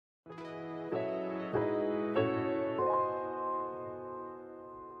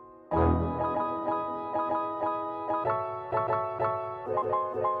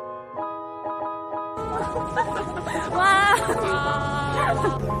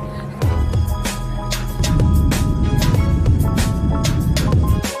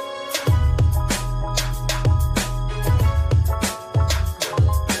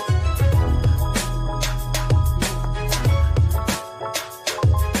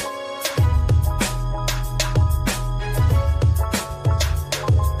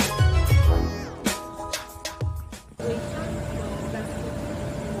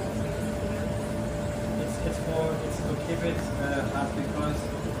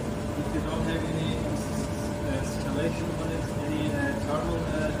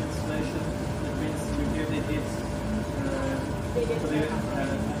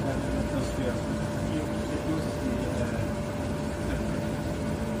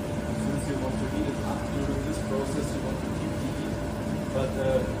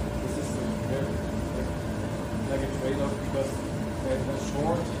this is like a trade-off, because a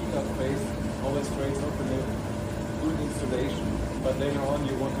short heat-up phase always trades off in a good installation, but later on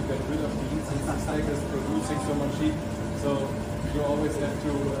you want to get rid of the heat since the stack is producing so much heat, so you always have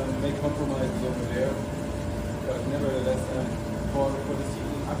to make compromises over there. But nevertheless, for the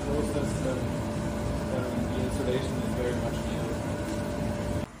heating up process, the insulation is very much needed.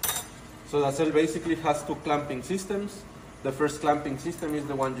 So the cell basically has two clamping systems. The first clamping system is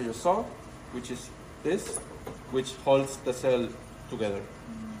the one you just saw, which is this, which holds the cell together.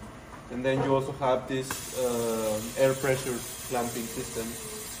 And then you also have this air pressure clamping system,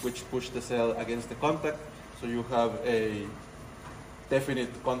 which push the cell against the contact, so you have a definite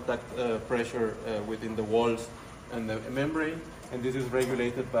contact pressure within the walls and the membrane, and this is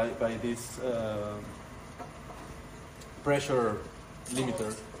regulated by this pressure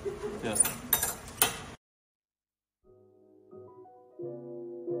limiter. Yeah.